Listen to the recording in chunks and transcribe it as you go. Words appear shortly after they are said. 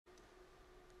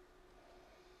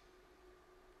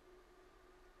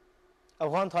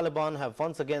Afghan Taliban have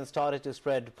once again started to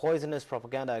spread poisonous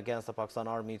propaganda against the Pakistan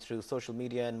Army through social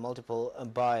media and multiple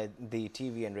by the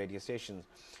TV and radio stations.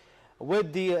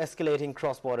 With the escalating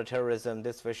cross-border terrorism,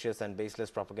 this vicious and baseless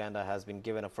propaganda has been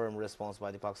given a firm response by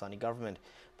the Pakistani government.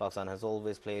 Pakistan has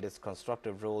always played its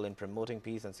constructive role in promoting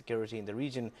peace and security in the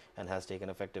region and has taken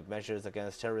effective measures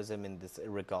against terrorism in this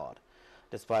regard.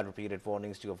 Despite repeated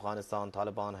warnings to Afghanistan,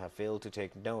 Taliban have failed to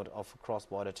take note of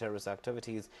cross-border terrorist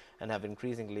activities and have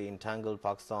increasingly entangled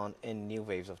Pakistan in new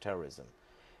waves of terrorism.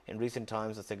 In recent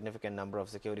times, a significant number of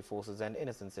security forces and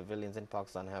innocent civilians in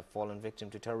Pakistan have fallen victim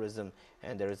to terrorism,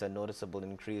 and there is a noticeable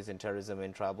increase in terrorism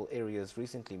in tribal areas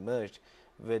recently merged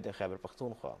with Khyber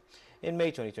Pakhtunkhwa. In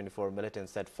May 2024,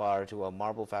 militants set fire to a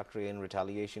marble factory in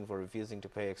retaliation for refusing to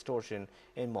pay extortion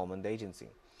in Mohmand Agency.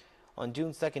 On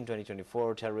June 2,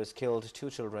 2024, terrorists killed 2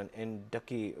 children in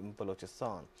Daki,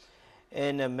 Balochistan.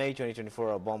 In May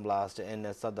 2024, a bomb blast in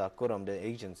Sadda Kuram, the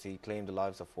agency, claimed the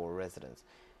lives of 4 residents.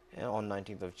 On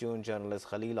 19th of June, journalist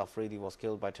Khalil Afridi was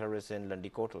killed by terrorists in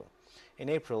Landikotal. In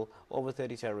April, over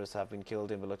 30 terrorists have been killed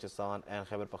in Balochistan and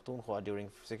Khyber Pakhtunkhwa during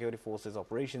security forces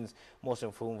operations, most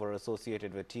of whom were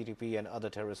associated with TTP and other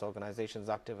terrorist organizations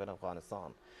active in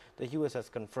Afghanistan. The US has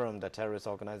confirmed that terrorist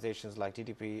organizations like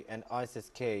TTP and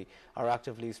ISIS-K are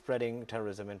actively spreading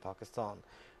terrorism in Pakistan.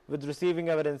 With receiving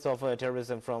evidence of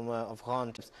terrorism from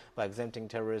Afghan by exempting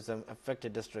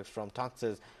terrorism-affected districts from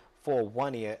taxes for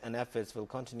 1 year, and efforts will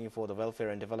continue for the welfare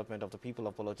and development of the people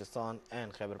of Balochistan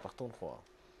and Khyber Pakhtunkhwa.